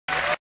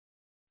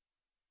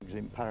rags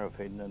in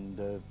paraffin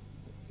and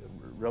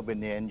rubbing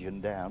the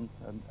engine down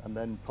and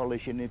then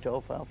polishing it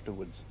off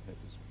afterwards. It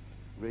was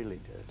really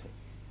dirty.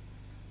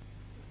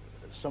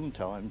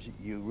 Sometimes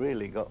you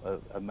really got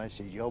a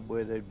messy job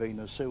where there'd been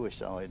a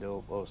suicide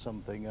or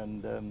something,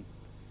 and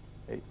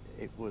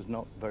it was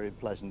not very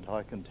pleasant,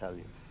 I can tell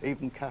you.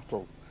 Even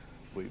cattle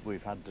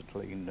we've had to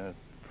clean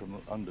from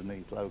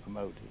underneath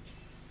locomotives.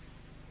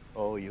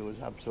 Oh, you was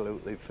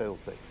absolutely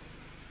filthy.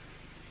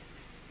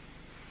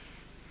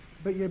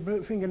 But your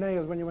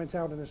fingernails, when you went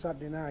out on a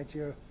Saturday night,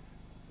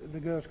 the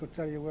girls could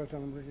tell you worked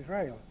on the British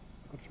Rail.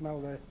 You could smell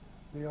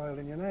the oil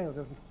in your nails.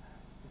 There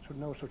was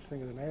no such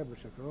thing as an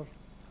airbrush, of course.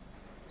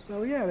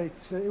 So yeah, it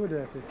was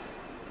dirty.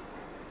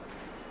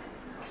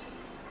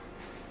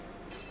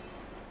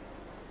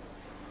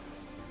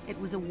 It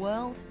was a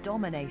world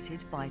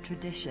dominated by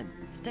tradition.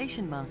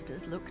 Station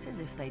masters looked as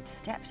if they'd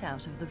stepped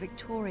out of the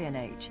Victorian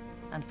age,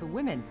 and for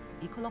women,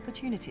 equal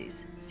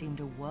opportunities seemed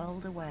a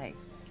world away.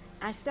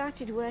 I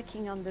started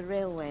working on the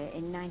railway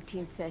in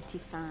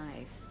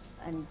 1935,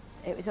 and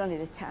it was only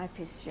the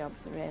typist jobs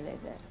really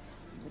that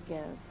the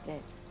girls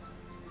did.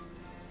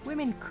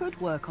 Women could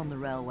work on the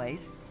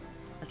railways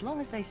as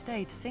long as they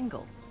stayed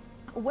single.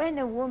 When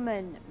a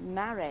woman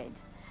married,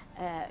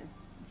 her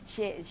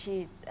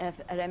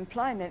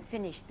employment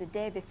finished the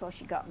day before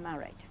she got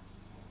married.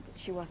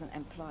 She wasn't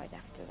employed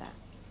after that.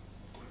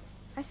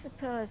 I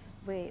suppose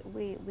we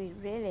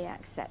really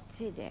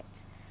accepted it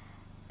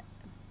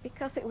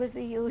because it was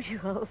the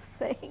usual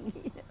thing.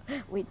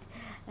 You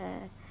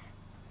know?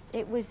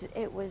 It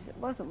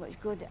wasn't much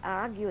good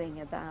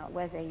arguing about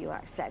whether you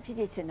accepted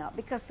it or not,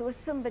 because there was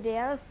somebody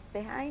else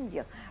behind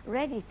you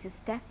ready to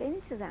step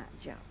into that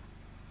job.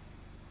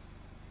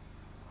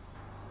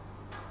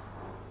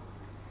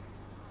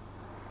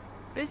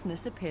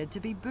 Business appeared to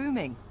be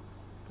booming,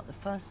 but the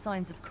first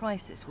signs of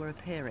crisis were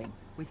appearing,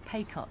 with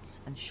pay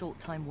cuts and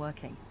short-time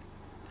working.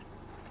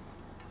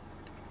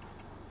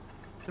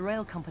 The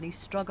rail companies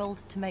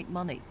struggled to make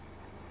money.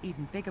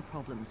 Even bigger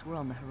problems were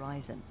on the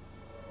horizon.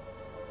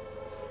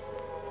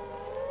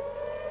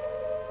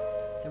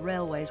 The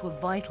railways were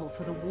vital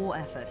for the war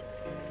effort,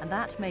 and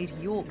that made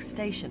York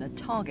Station a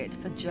target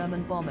for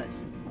German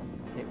bombers.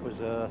 It was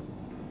a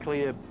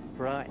clear,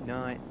 bright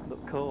night,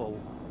 but cold,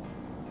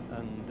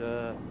 and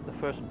the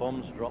first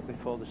bombs dropped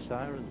before the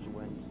sirens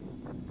went.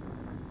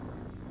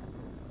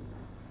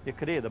 You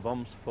could hear the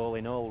bombs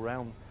falling all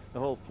round. The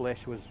whole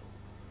place was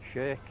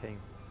shaking.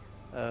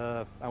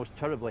 I was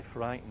terribly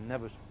frightened,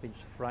 never been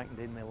so frightened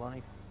in my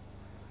life.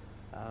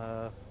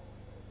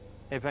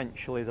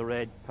 Eventually the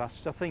raid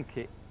passed. I think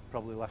it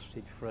probably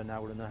lasted for an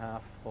hour and a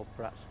half or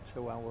perhaps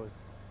 2 hours.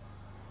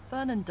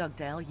 Vernon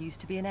Dugdale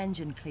used to be an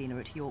engine cleaner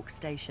at York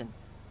Station.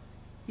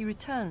 He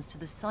returns to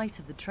the site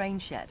of the train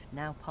shed,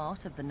 now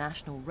part of the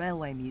National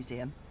Railway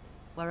Museum,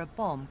 where a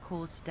bomb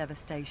caused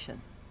devastation.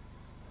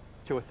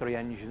 2 or 3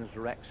 engines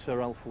wrecked.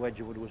 Sir Alf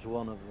Wedgwood was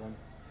one of them.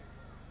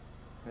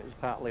 It was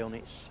partly on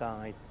its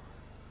side.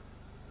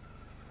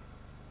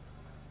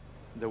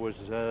 There was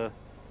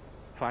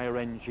fire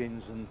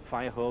engines and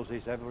fire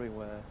hoses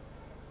everywhere,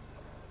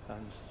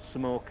 and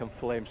smoke and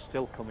flame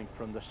still coming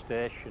from the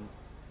station.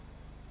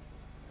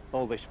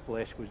 All this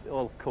place was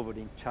all covered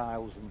in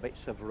tiles and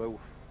bits of roof.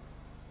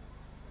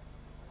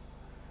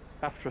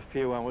 After a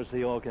few hours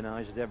they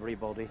organised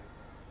everybody,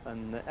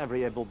 and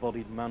every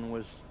able-bodied man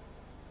was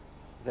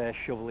there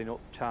shoveling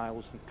up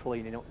tiles and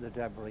cleaning up the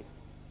debris.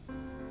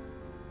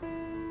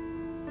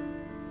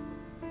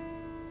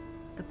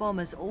 The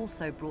bombers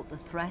also brought the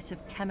threat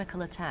of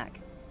chemical attack.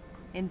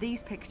 In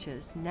these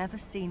pictures, never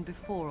seen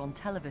before on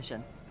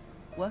television,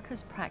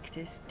 workers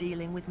practiced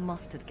dealing with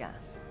mustard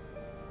gas.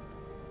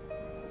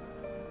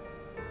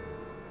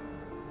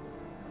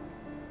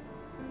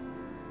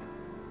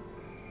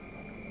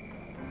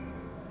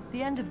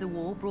 The end of the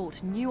war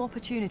brought new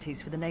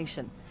opportunities for the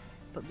nation,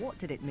 but what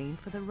did it mean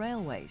for the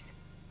railways?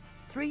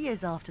 3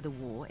 years after the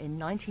war, in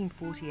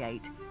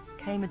 1948,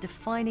 came a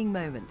defining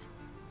moment.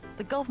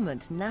 The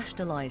government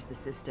nationalised the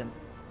system,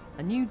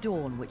 a new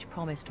dawn which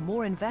promised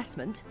more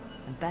investment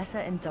and better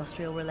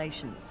industrial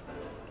relations.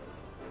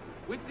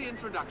 With the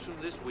introduction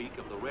this week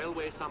of the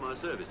railway summer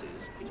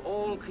services, it's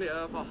all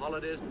clear for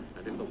holidays,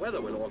 and if the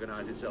weather will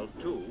organise itself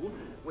too,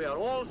 we are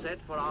all set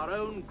for our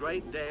own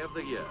great day of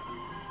the year,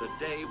 the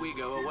day we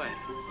go away.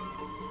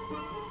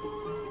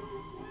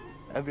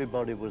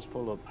 Everybody was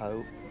full of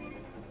hope.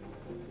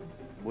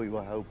 We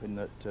were hoping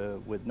that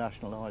with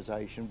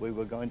nationalisation we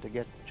were going to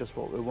get just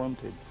what we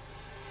wanted.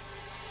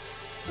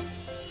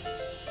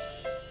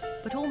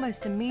 But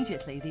almost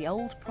immediately the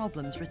old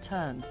problems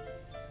returned.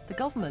 The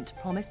government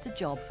promised a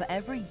job for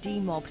every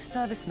demobbed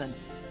serviceman,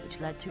 which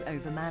led to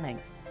overmanning.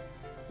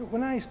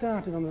 When I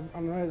started on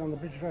the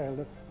British Rail,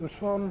 there was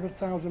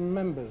 400,000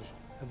 members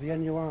of the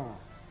NUR.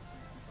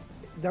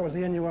 That was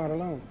the NUR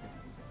alone.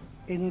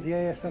 In the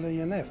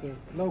ASLENF, the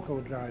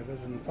loco drivers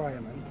and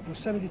firemen, there were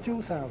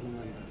 72,000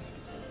 members.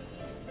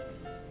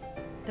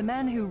 The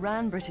men who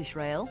ran British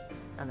Rail,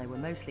 and they were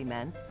mostly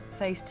men,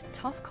 faced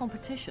tough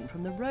competition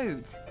from the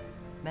roads.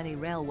 Many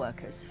rail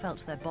workers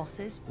felt their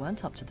bosses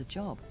weren't up to the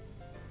job.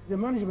 The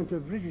management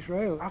of British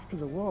Rail after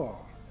the war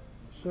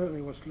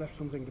certainly was left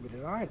something to be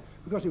desired,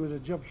 because it was a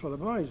job for the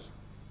boys.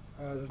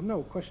 There's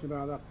no question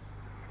about that.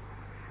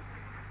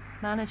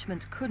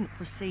 Management couldn't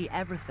foresee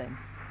everything.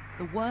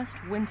 The worst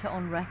winter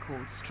on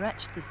record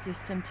stretched the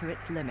system to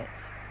its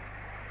limits.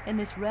 In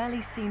this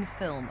rarely seen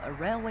film, a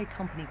railway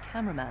company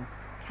cameraman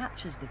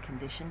captures the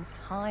conditions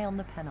high on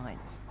the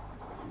Pennines.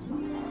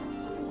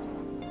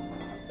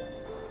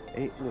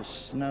 It was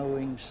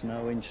snowing,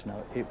 snowing,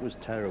 snow. It was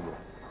terrible.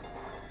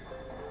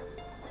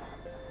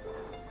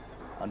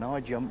 And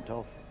I jumped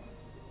off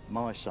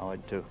my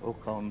side to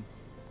hook on,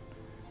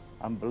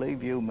 and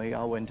believe you me,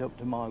 I went up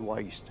to my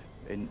waist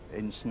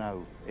in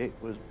snow. It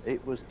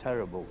was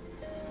terrible.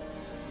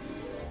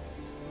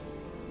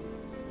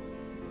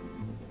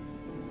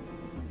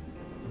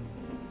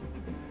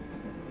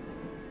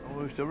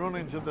 We used to run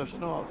into the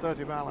snow at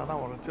 30 miles an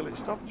hour until it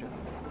stopped you.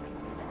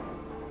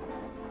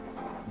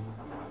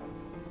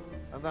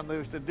 And then they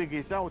used to dig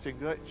it out in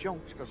great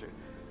chunks, because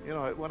you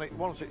know,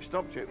 once it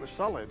stopped you, it was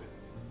solid.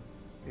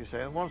 You see,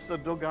 and once they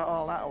dug out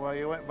all that away,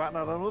 you went back and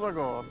had another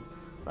go on.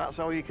 That's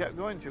how you kept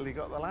going till you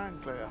got the line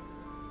clear.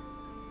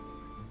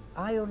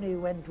 I only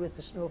went with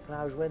the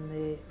snowplows when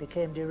they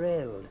became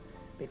derailed,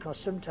 because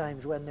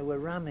sometimes when they were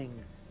ramming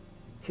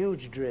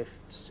huge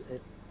drifts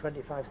at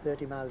 25,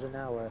 30 miles an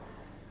hour,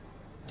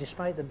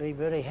 despite them being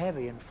very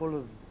heavy and full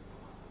of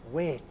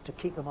weight to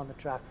keep them on the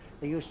track,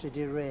 they used to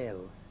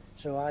derail.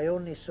 So I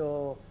only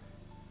saw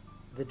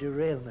the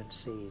derailment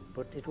scene,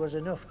 but it was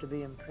enough to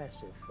be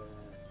impressive.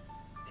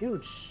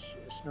 Huge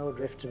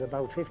snowdrifts of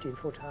about 15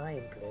 foot high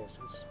in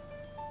places.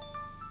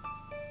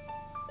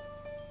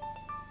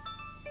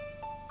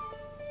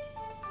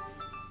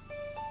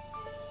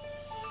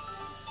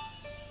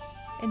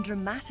 In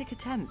dramatic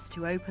attempts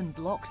to open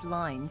blocked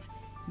lines,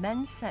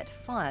 men set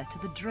fire to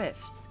the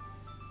drifts.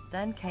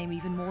 Then came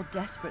even more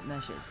desperate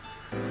measures.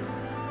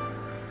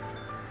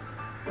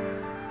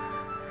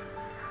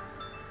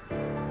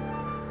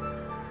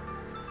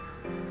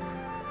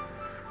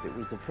 It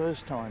was the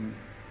first time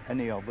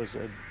any of us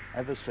had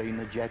ever seen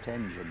a jet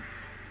engine.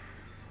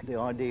 The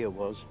idea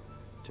was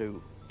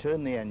to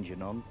turn the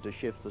engine on to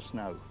shift the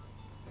snow.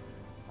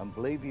 And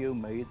believe you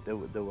me, there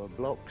were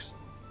blocks,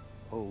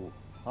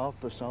 half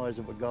the size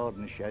of a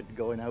garden shed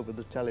going over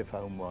the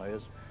telephone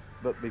wires.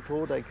 But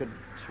before they could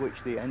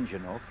switch the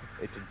engine off,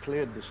 it had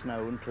cleared the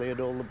snow and cleared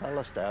all the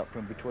ballast out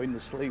from between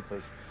the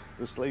sleepers.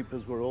 The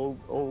sleepers were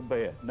all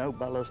bare, no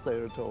ballast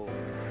there at all.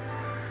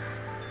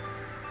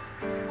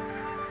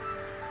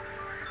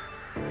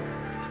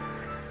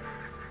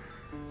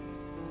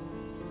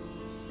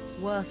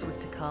 Worse was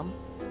to come.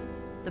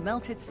 The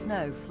melted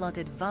snow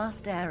flooded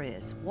vast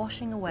areas,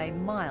 washing away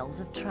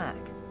miles of track.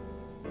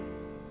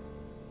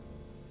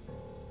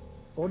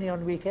 Only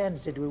on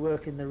weekends did we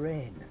work in the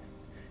rain.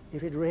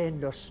 If it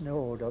rained or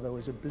snowed or there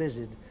was a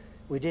blizzard,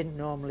 we didn't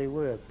normally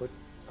work, but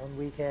on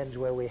weekends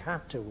where we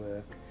had to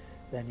work,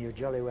 then you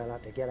jolly well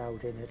had to get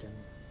out in it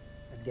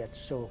and get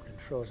soaked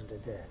and frozen to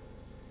death.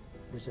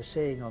 There's a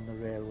saying on the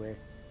railway,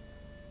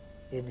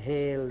 in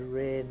hail,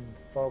 rain,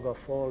 fog or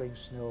falling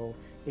snow,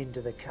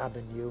 into the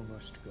cabin you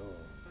must go.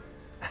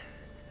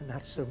 And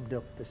that summed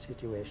up the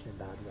situation in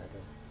bad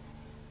weather.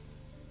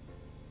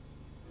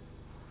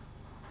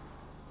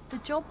 The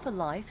job for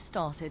life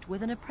started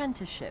with an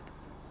apprenticeship.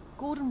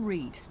 Gordon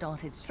Reed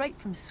started straight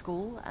from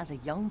school as a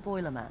young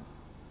boilerman.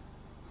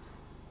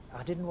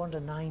 I didn't want a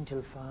 9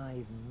 till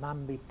 5,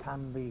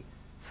 mamby-pamby,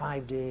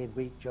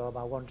 5-day-a-week job.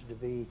 I wanted to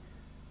be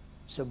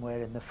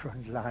somewhere in the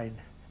front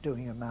line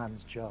doing a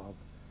man's job.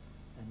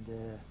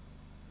 And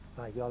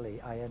by golly,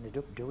 I ended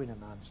up doing a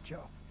man's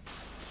job.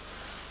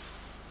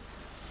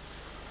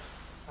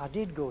 I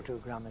did go to a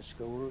grammar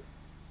school.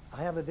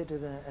 I have a bit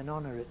of an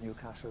honour at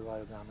Newcastle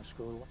Royal Grammar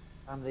School.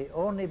 I'm the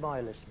only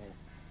boilersmith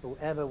who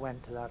ever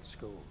went to that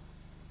school.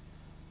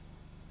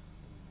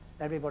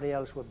 Everybody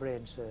else were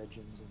brain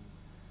surgeons and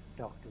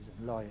doctors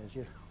and lawyers,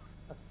 you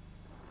know.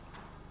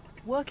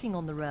 Working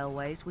on the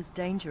railways was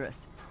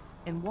dangerous.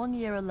 In 1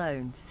 year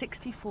alone,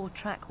 64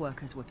 track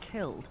workers were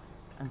killed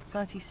and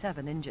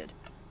 37 injured.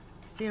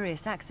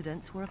 Serious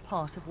accidents were a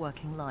part of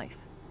working life.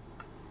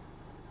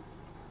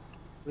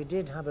 We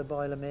did have a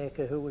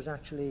boilermaker who was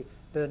actually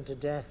burned to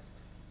death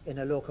in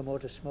a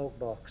locomotive smoke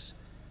box.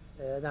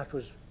 That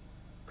was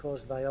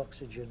caused by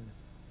oxygen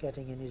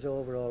getting in his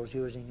overalls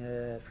using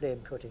flame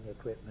cutting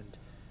equipment,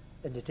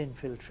 and it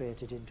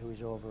infiltrated into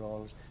his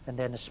overalls, and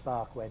then a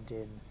spark went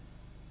in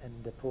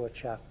and the poor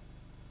chap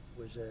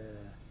was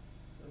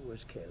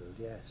killed,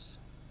 yes.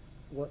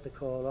 What they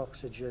call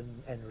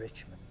oxygen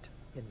enrichment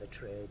in the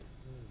trade.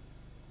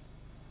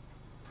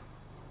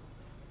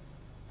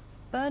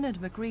 Bernard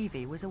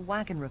McGreevy was a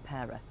wagon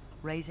repairer,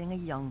 raising a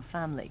young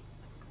family.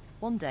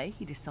 One day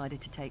he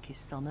decided to take his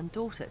son and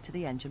daughter to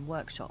the engine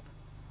workshop.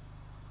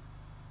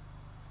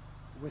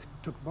 We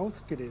took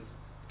both kiddies,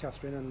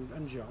 Catherine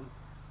and John,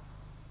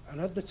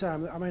 and at the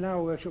time, I mean,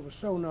 our workshop was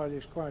so noisy,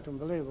 it's quite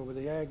unbelievable, with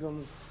the air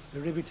guns,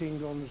 the riveting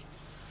guns,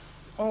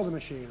 all the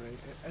machinery,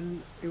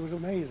 and it was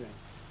amazing.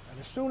 And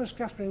as soon as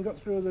Catherine got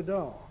through the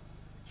door,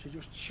 she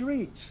just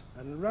shrieked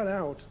and ran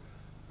out,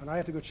 and I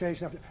had to go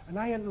chasing after, and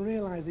I hadn't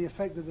realised the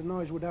effect that the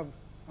noise would have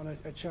on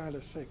a child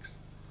of 6.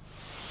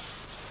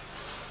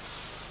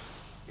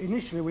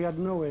 Initially we had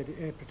no air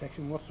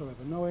protection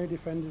whatsoever, no air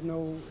defenders,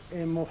 no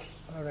air muffs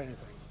or anything.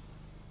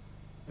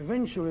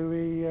 Eventually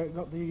we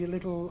got the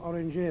little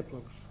orange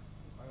earplugs,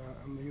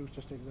 and we used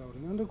to stick those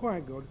in, and they're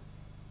quite good.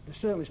 They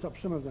certainly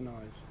stopped some of the noise.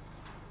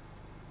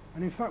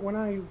 And in fact, when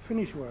I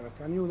finished work,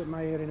 I knew that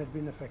my hearing had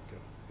been affected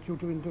due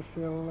to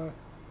industrial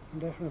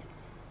deafness,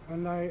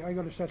 and I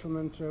got a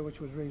settlement which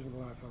was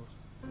reasonable, I felt.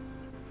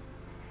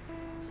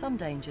 Some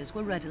dangers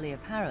were readily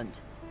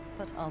apparent,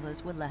 but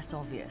others were less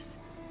obvious.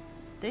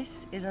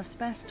 This is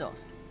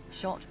asbestos,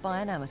 shot by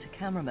an amateur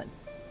cameraman.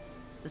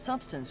 The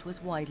substance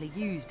was widely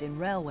used in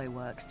railway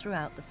works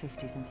throughout the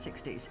 50s and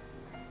 60s.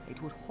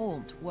 It would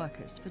haunt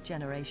workers for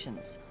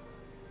generations.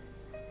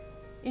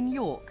 In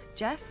York,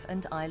 Jeff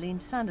and Eileen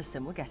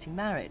Sanderson were getting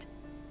married.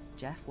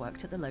 Jeff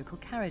worked at the local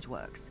carriage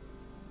works.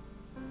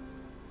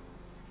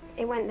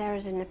 He went there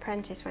as an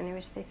apprentice when he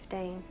was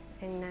 15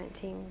 in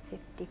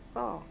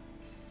 1954.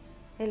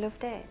 He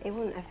loved it. He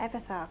wouldn't have ever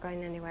thought of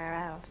going anywhere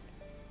else.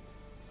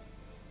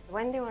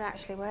 When they were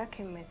actually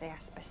working with the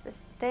asbestos,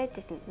 they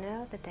didn't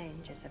know the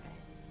dangers of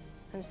it.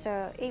 And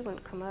so he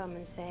wouldn't come home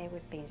and say,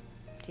 we've been,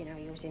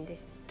 using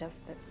this stuff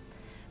that's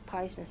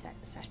poisonous,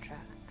 etc.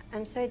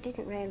 And so he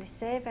didn't really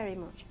say very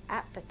much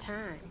at the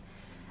time.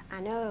 I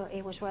know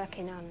he was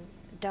working on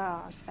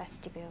doors,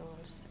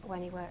 vestibules,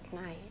 when he worked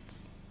nights.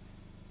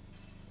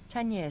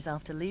 10 years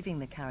after leaving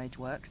the carriage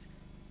works,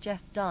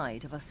 Jeff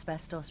died of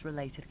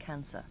asbestos-related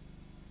cancer.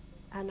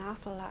 An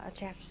awful lot of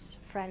Jeff's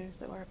friends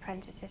that were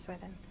apprentices with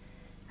him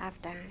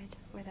have died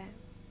with it.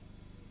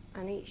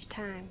 And each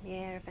time,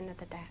 year of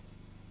another death.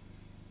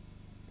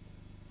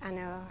 I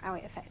know how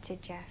it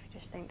affected Jeff. I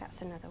just think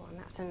that's another one,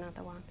 that's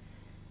another one.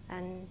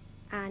 And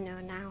I know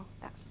now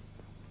that's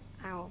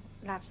how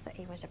lads that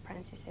he was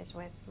apprentices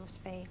with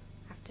must feel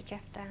after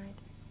Jeff died.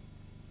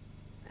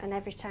 And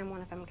every time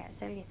one of them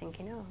gets ill, you're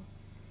thinking, oh,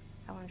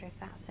 I wonder if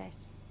that's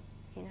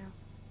it,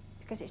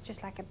 Because it's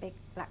just like a big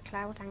black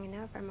cloud hanging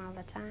over him all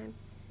the time.